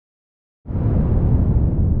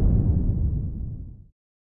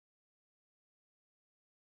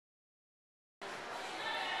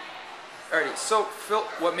Alrighty, so Phil,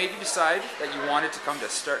 what made you decide that you wanted to come to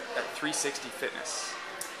start at 360 Fitness?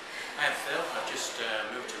 Hi, I'm Phil. I've just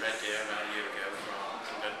moved to Red Deer about a year ago from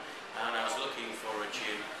Duncan, and I was looking for a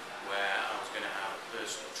gym where I was going to have a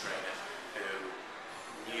personal trainer who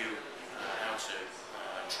knew how to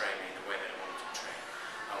train me the way that I wanted to train.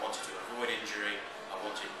 I wanted to avoid injury, I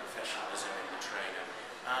wanted professionalism in the trainer,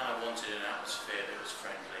 and I wanted an atmosphere that was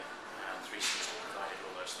friendly, and 360 provided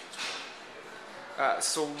all those things for me.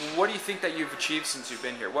 So what do you think that you've achieved since you've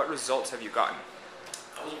been here? What results have you gotten?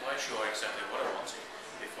 I wasn't quite sure exactly what I wanted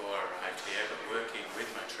before I arrived here, but working with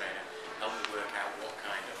my trainer helped me work out what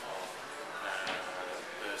kind of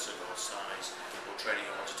person or size or training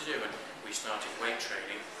I wanted to do. And we started weight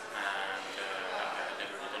training, and I had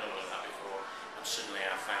never really done all of that before. And suddenly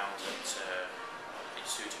I found that it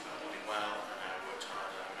suited my body well, and I worked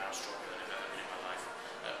hard, and I'm now stronger than I've ever been in my life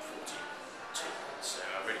at 42. So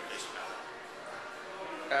I'm really pleased about that.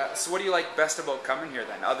 So what do you like best about coming here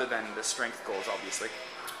then, other than the strength goals, obviously?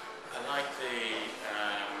 I like the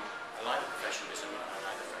professionalism, I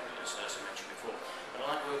like the friendliness, as I mentioned before. But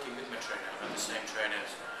I like working with my trainer. I've had the same trainer,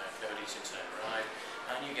 Cody, since I arrived,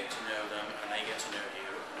 and you get to know them, and they get to know you,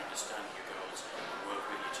 and understand your goals, and work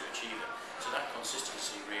with you to achieve them. So that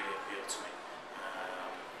consistency really appealed to me.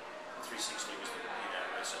 360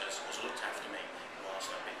 has looked after me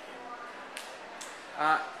whilst I've been here.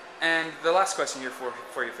 And the last question here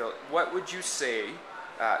for you, Phil. What would you say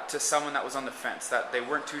to someone that was on the fence, that they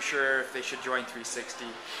weren't too sure if they should join 360?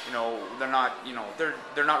 You know, they're not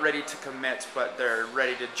ready to commit, but they're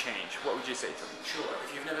ready to change. What would you say to them? Sure.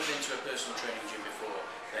 If you've never been to a personal training gym before,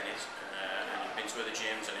 then and you've been to other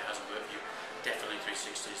gyms and it hasn't worked for you, definitely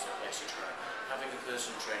 360 is the place to try. Having a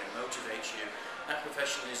personal trainer motivates you. That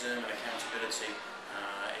professionalism and accountability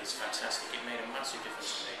is fantastic. It made a massive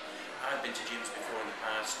difference to me. I've been to gyms before in the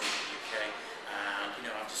past in the UK, and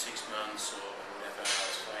after 6 months or whatever, I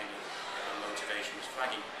was finding motivation was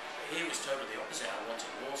flagging. Here was totally the opposite. I wanted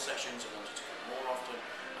more sessions, I wanted to come more often,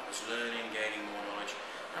 I was learning, gaining more knowledge,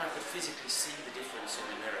 and I could physically see the difference in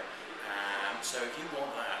the mirror. So if you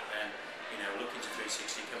want that, then look into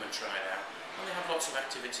 360, come and try it out. And they have lots of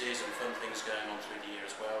activities and fun things going on through the year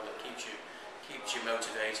as well that keeps you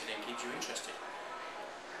motivated and keeps you interested.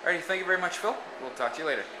 Alrighty, thank you very much, Phil. We'll talk to you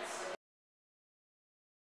later.